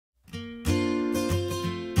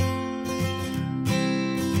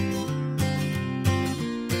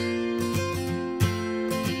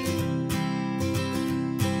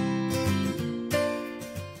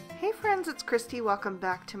friends, it's Christy. Welcome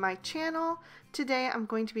back to my channel. Today I'm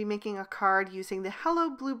going to be making a card using the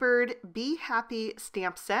Hello Bluebird Be Happy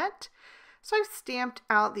stamp set. So I've stamped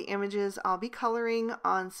out the images I'll be coloring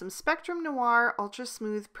on some Spectrum Noir Ultra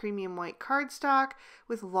Smooth Premium White cardstock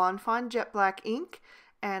with Lawn Fawn Jet Black ink,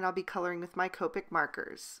 and I'll be coloring with my Copic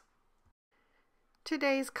markers.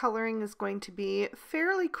 Today's coloring is going to be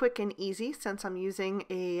fairly quick and easy since I'm using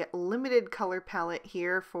a limited color palette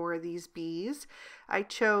here for these bees. I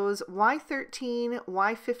chose Y13,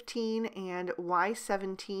 Y15, and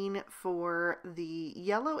Y17 for the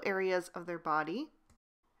yellow areas of their body.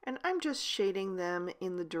 And I'm just shading them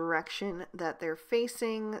in the direction that they're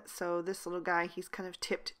facing. So this little guy, he's kind of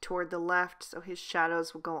tipped toward the left, so his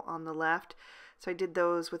shadows will go on the left. So I did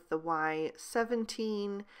those with the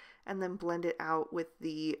Y17 and then blended out with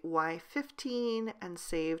the Y15 and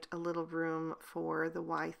saved a little room for the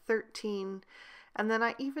Y13. And then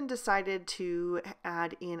I even decided to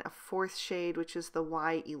add in a fourth shade, which is the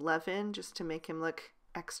Y11, just to make him look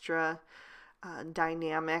extra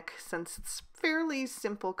dynamic, since it's fairly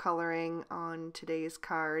simple coloring on today's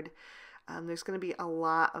card. There's going to be a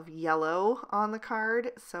lot of yellow on the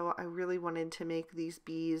card, so I really wanted to make these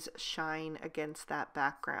bees shine against that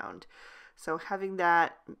background. So having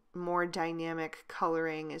that more dynamic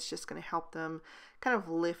coloring is just going to help them kind of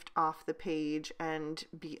lift off the page and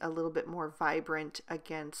be a little bit more vibrant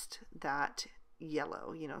against that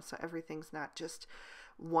yellow, so everything's not just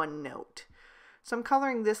one note. So I'm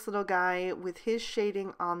coloring this little guy with his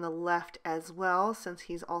shading on the left as well, since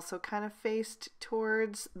he's also kind of faced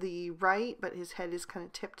towards the right, but his head is kind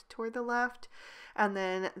of tipped toward the left. And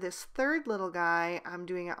then this third little guy, I'm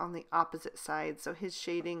doing it on the opposite side, so his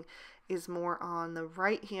shading is more on the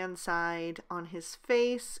right hand side. On his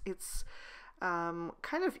face, it's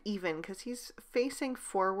kind of even because he's facing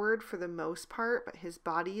forward for the most part, but his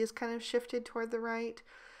body is kind of shifted toward the right.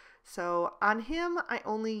 So on him, I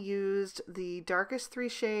only used the darkest three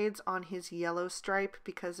shades on his yellow stripe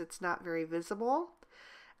because it's not very visible.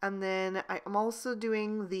 And then I'm also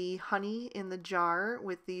doing the honey in the jar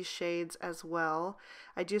with these shades as well.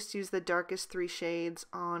 I just used the darkest three shades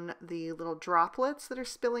on the little droplets that are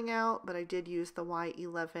spilling out, but I did use the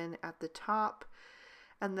Y11 at the top.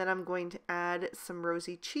 And then I'm going to add some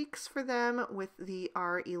rosy cheeks for them with the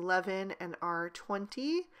R11 and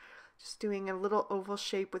R20. Just doing a little oval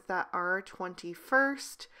shape with that R20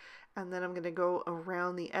 first, and then I'm going to go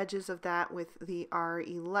around the edges of that with the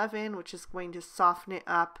R11, which is going to soften it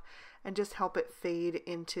up and just help it fade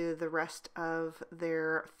into the rest of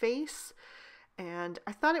their face. And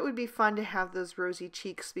I thought it would be fun to have those rosy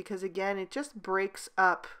cheeks because, again, it just breaks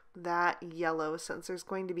up that yellow since there's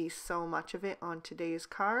going to be so much of it on today's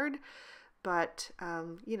card. But,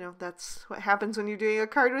 that's what happens when you're doing a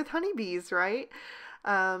card with honeybees, right?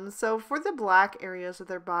 So for the black areas of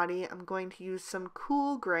their body, I'm going to use some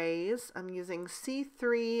cool grays. I'm using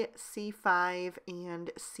C3, C5, and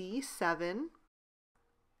C7.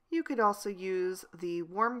 You could also use the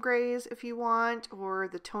warm grays if you want, or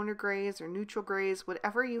the toner grays or neutral grays,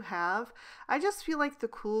 whatever you have. I just feel like the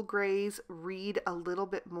cool grays read a little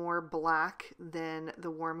bit more black than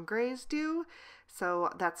the warm grays do, so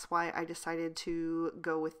that's why I decided to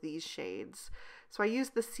go with these shades. So I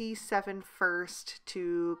used the C7 first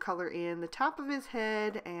to color in the top of his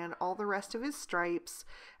head and all the rest of his stripes,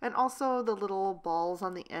 and also the little balls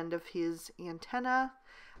on the end of his antenna.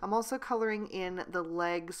 I'm also coloring in the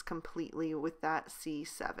legs completely with that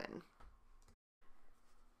C7.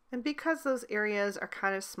 And because those areas are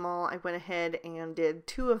kind of small, I went ahead and did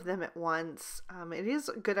two of them at once. It is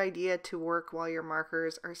a good idea to work while your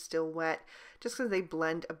markers are still wet, just because they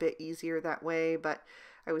blend a bit easier that way, but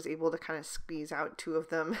I was able to kind of squeeze out two of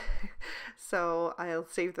them. So I'll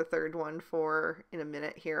save the third one for in a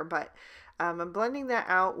minute here, but I'm blending that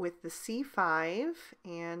out with the C5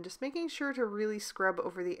 and just making sure to really scrub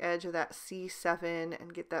over the edge of that C7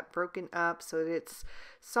 and get that broken up so that it's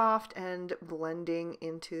soft and blending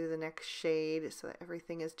into the next shade so that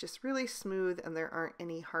everything is just really smooth and there aren't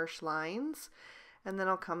any harsh lines. And then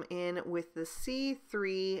I'll come in with the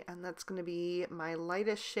C3, and that's going to be my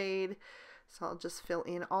lightest shade. So I'll just fill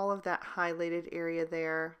in all of that highlighted area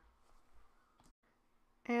there.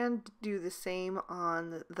 And do the same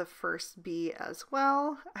on the first bee as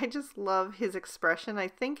well. I just love his expression. I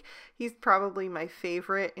think he's probably my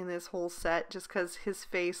favorite in this whole set just because his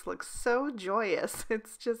face looks so joyous. It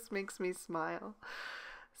just makes me smile.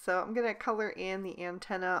 So I'm going to color in the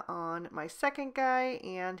antenna on my second guy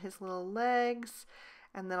and his little legs.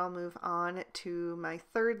 And then I'll move on to my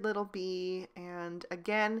third little bee, and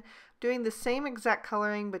again doing the same exact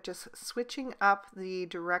coloring but just switching up the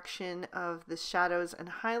direction of the shadows and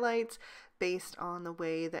highlights based on the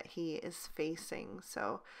way that he is facing.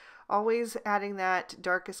 So always adding that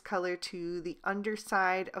darkest color to the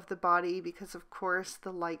underside of the body, because of course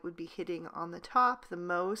the light would be hitting on the top the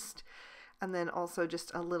most, and then also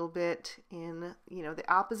just a little bit in, you know,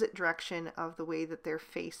 the opposite direction of the way that they're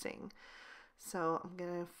facing. So I'm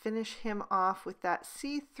going to finish him off with that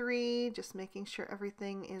C3, just making sure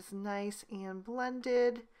everything is nice and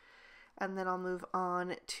blended. And then I'll move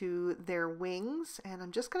on to their wings, and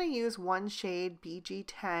I'm just going to use one shade,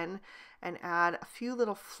 BG10, and add a few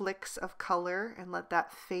little flicks of color and let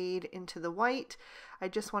that fade into the white. I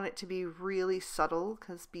just want it to be really subtle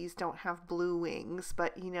because bees don't have blue wings,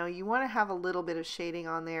 but you know, you want to have a little bit of shading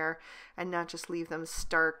on there and not just leave them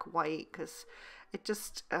stark white, because it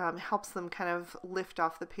just helps them kind of lift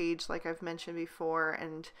off the page like I've mentioned before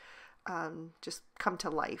and just come to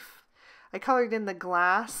life. I colored in the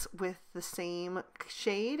glass with the same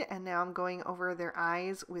shade, and now I'm going over their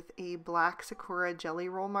eyes with a black Sakura Jelly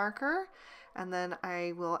Roll marker, and then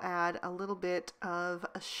I will add a little bit of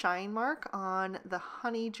a shine mark on the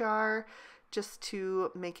honey jar just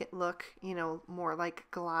to make it look, you know, more like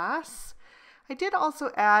glass. I did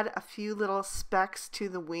also add a few little specks to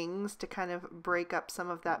the wings to kind of break up some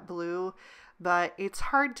of that blue, but it's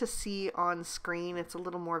hard to see on screen. It's a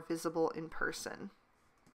little more visible in person.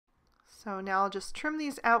 So now I'll just trim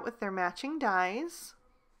these out with their matching dies.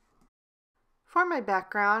 For my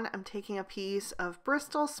background, I'm taking a piece of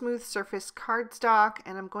Bristol Smooth Surface cardstock,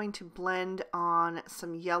 and I'm going to blend on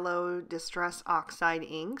some yellow Distress Oxide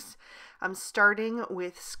inks. I'm starting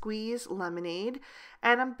with Squeeze Lemonade,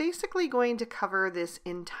 and I'm basically going to cover this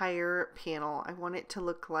entire panel. I want it to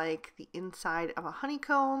look like the inside of a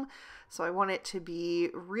honeycomb, so I want it to be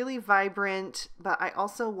really vibrant, but I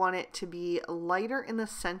also want it to be lighter in the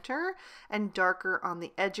center and darker on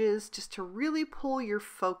the edges, just to really pull your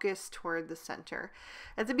focus toward the center.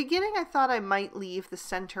 At the beginning, I thought I might leave the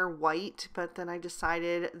center white, but then I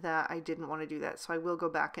decided that I didn't want to do that, so I will go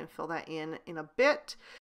back and fill that in a bit.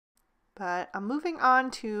 But I'm moving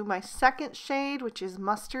on to my second shade, which is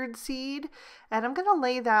Mustard Seed, and I'm going to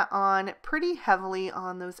lay that on pretty heavily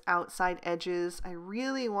on those outside edges. I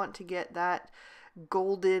really want to get that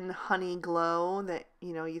golden honey glow that,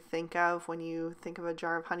 you know, you think of when you think of a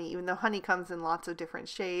jar of honey, even though honey comes in lots of different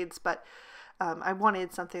shades, but I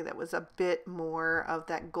wanted something that was a bit more of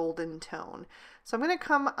that golden tone. So I'm going to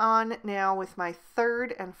come on now with my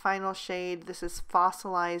third and final shade. This is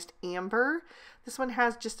Fossilized Amber. This one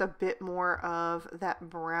has just a bit more of that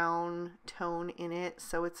brown tone in it,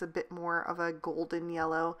 so it's a bit more of a golden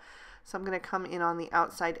yellow. So I'm going to come in on the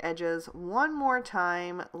outside edges one more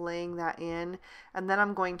time, laying that in, and then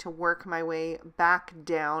I'm going to work my way back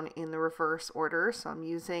down in the reverse order. So I'm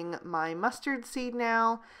using my Mustard Seed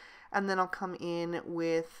now, and then I'll come in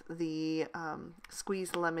with the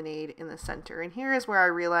Squeeze Lemonade in the center. And here is where I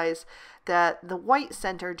realized that the white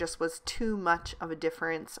center just was too much of a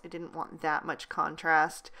difference. I didn't want that much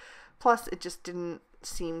contrast. Plus, it just didn't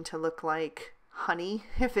seem to look like honey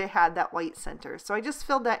if it had that white center. So I just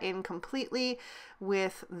filled that in completely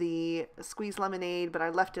with the Squeeze Lemonade, but I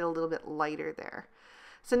left it a little bit lighter there.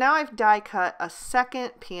 So now I've die cut a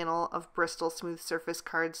second panel of Bristol Smooth Surface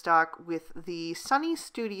cardstock with the Sunny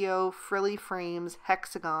Studio Frilly Frames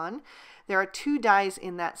Hexagon. There are two dies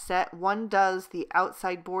in that set. One does the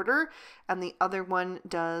outside border and the other one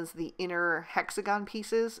does the inner hexagon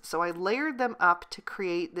pieces. So I layered them up to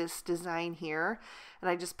create this design here, and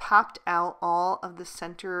I just popped out all of the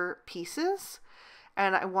center pieces.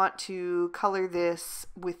 And I want to color this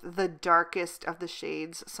with the darkest of the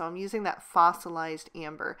shades, so I'm using that Fossilized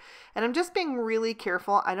Amber. And I'm just being really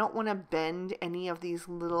careful. I don't want to bend any of these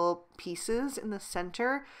little pieces in the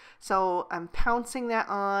center, so I'm pouncing that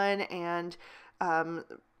on and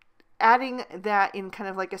adding that in kind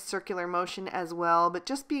of like a circular motion as well, but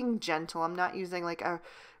just being gentle. I'm not using like a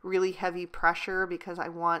really heavy pressure because I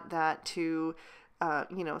want that to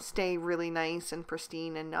you know, stay really nice and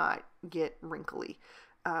pristine and not get wrinkly.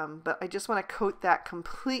 But I just want to coat that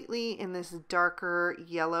completely in this darker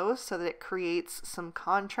yellow so that it creates some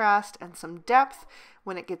contrast and some depth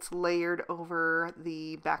when it gets layered over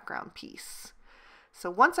the background piece.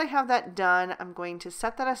 So once I have that done, I'm going to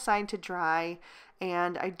set that aside to dry,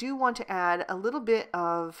 and I do want to add a little bit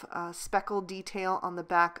of speckle detail on the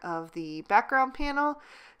back of the background panel.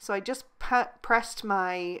 So I just pressed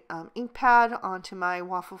my ink pad onto my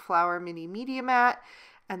Waffle Flower Mini Media Mat,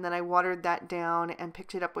 and then I watered that down and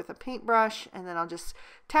picked it up with a paintbrush, and then I'll just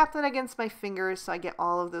tap that against my fingers so I get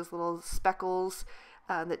all of those little speckles.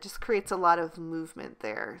 That just creates a lot of movement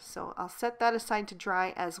there. So I'll set that aside to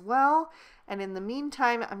dry as well. And in the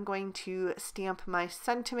meantime, I'm going to stamp my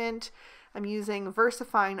sentiment. I'm using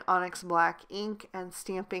VersaFine Onyx Black ink and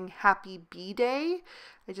stamping Happy Bee Day.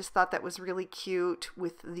 I just thought that was really cute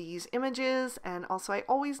with these images, and also I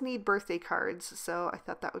always need birthday cards, so I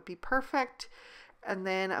thought that would be perfect. And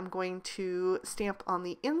then I'm going to stamp on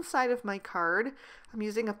the inside of my card. I'm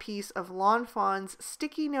using a piece of Lawn Fawn's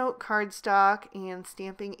sticky note cardstock and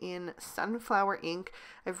stamping in sunflower ink.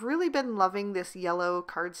 I've really been loving this yellow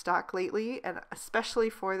cardstock lately, and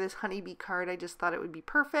especially for this honeybee card, I just thought it would be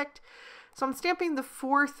perfect. So I'm stamping the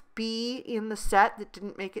 4th bee in the set that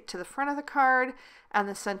didn't make it to the front of the card, and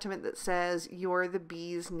the sentiment that says, "You're the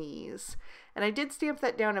bee's knees." And I did stamp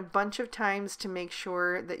that down a bunch of times to make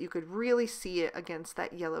sure that you could really see it against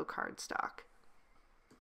that yellow cardstock.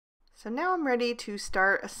 So now I'm ready to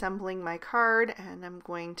start assembling my card, and I'm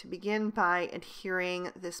going to begin by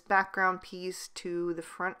adhering this background piece to the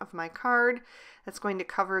front of my card. That's going to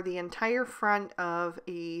cover the entire front of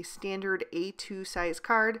a standard A2 size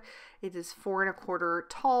card. It is 4 1/4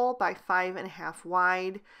 tall by 5 1/2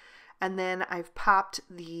 wide. And then I've popped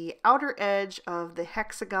the outer edge of the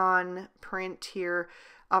hexagon print here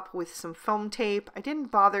up with some foam tape. I didn't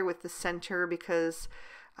bother with the center because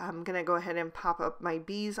I'm going to go ahead and pop up my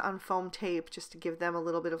bees on foam tape just to give them a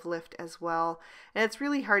little bit of lift as well. And it's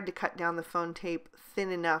really hard to cut down the foam tape thin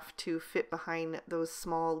enough to fit behind those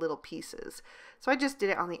small little pieces. So I just did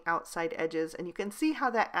it on the outside edges, and you can see how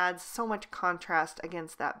that adds so much contrast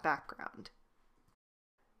against that background.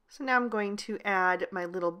 So now I'm going to add my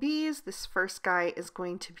little bees. This first guy is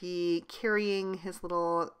going to be carrying his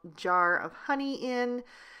little jar of honey in.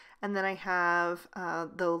 And then I have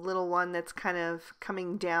the little one that's kind of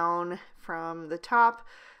coming down from the top.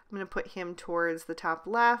 I'm going to put him towards the top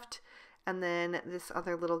left. And then this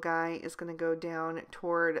other little guy is going to go down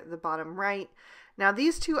toward the bottom right. Now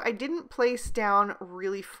these two I didn't place down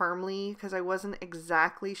really firmly because I wasn't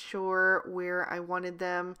exactly sure where I wanted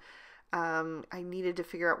them. I needed to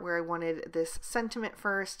figure out where I wanted this sentiment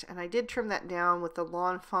first, and I did trim that down with the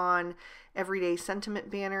Lawn Fawn Everyday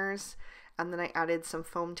Sentiment banners, and then I added some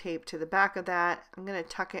foam tape to the back of that. I'm going to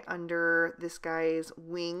tuck it under this guy's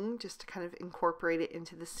wing just to kind of incorporate it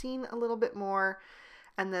into the scene a little bit more,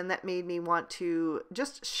 and then that made me want to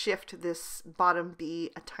just shift this bottom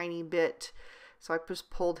bee a tiny bit, so I just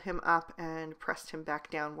pulled him up and pressed him back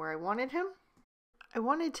down where I wanted him. I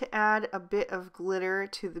wanted to add a bit of glitter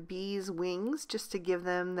to the bees' wings just to give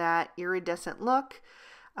them that iridescent look.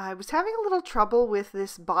 I was having a little trouble with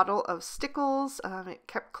this bottle of Stickles. It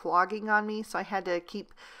kept clogging on me, so I had to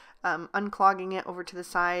keep unclogging it over to the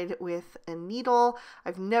side with a needle.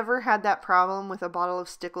 I've never had that problem with a bottle of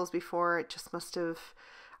Stickles before. It just must have,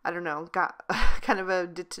 I don't know, got kind of a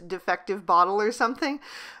defective bottle or something.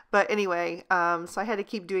 But anyway, so I had to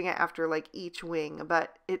keep doing it after like each wing,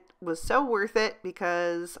 but it was so worth it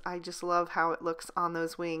because I just love how it looks on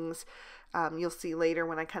those wings. You'll see later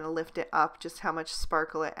when I kind of lift it up just how much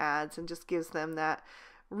sparkle it adds and just gives them that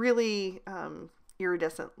really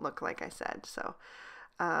iridescent look, like I said. So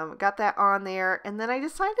got that on there, and then I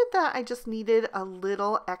decided that I just needed a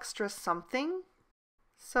little extra something.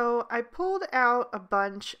 So I pulled out a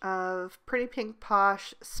bunch of Pretty Pink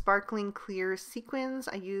Posh sparkling clear sequins.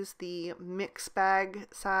 I used the mix bag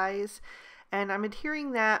size, and I'm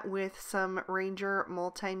adhering that with some Ranger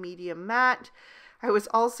Multimedia Matte. I was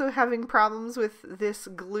also having problems with this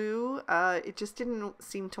glue. It just didn't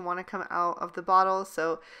seem to want to come out of the bottle,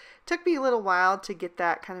 so it took me a little while to get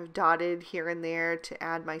that kind of dotted here and there to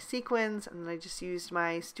add my sequins, and then I just used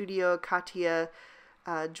my Studio Katia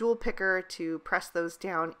jewel picker to press those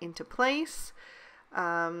down into place.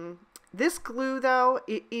 This glue, though,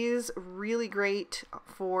 it is really great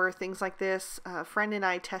for things like this. A friend and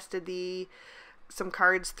I tested some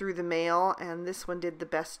cards through the mail, and this one did the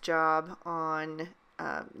best job on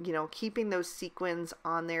you know, keeping those sequins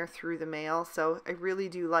on there through the mail. So I really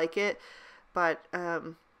do like it, but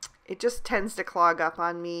it just tends to clog up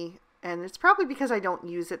on me, and it's probably because I don't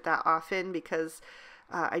use it that often, because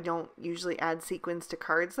I don't usually add sequins to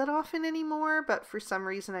cards that often anymore, but for some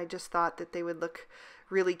reason I just thought that they would look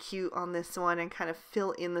really cute on this one and kind of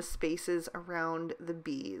fill in the spaces around the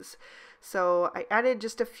bees. So I added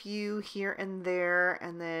just a few here and there,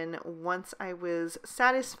 and then once I was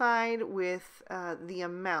satisfied with the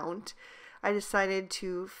amount, I decided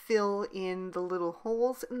to fill in the little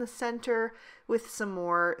holes in the center with some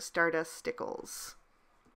more Stardust Stickles.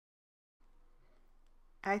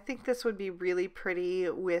 I think this would be really pretty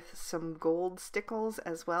with some gold stickles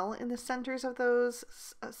as well in the centers of those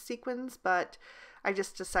sequins, but I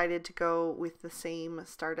just decided to go with the same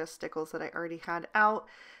Stardust Stickles that I already had out,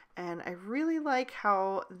 and I really like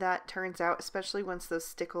how that turns out, especially once those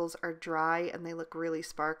stickles are dry and they look really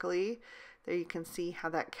sparkly. There you can see how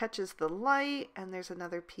that catches the light, and there's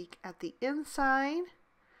another peek at the inside.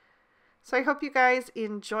 So I hope you guys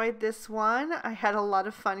enjoyed this one. I had a lot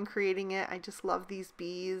of fun creating it. I just love these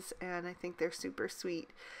bees and I think they're super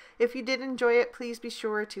sweet. If you did enjoy it, please be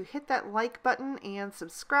sure to hit that like button and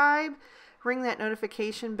subscribe. Ring that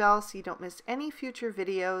notification bell so you don't miss any future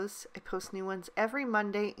videos. I post new ones every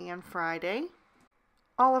Monday and Friday.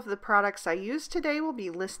 All of the products I used today will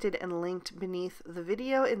be listed and linked beneath the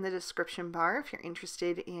video in the description bar if you're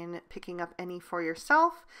interested in picking up any for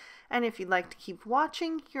yourself. And if you'd like to keep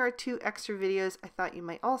watching, here are 2 extra videos I thought you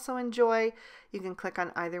might also enjoy. You can click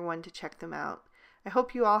on either one to check them out. I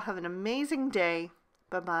hope you all have an amazing day.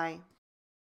 Bye-bye.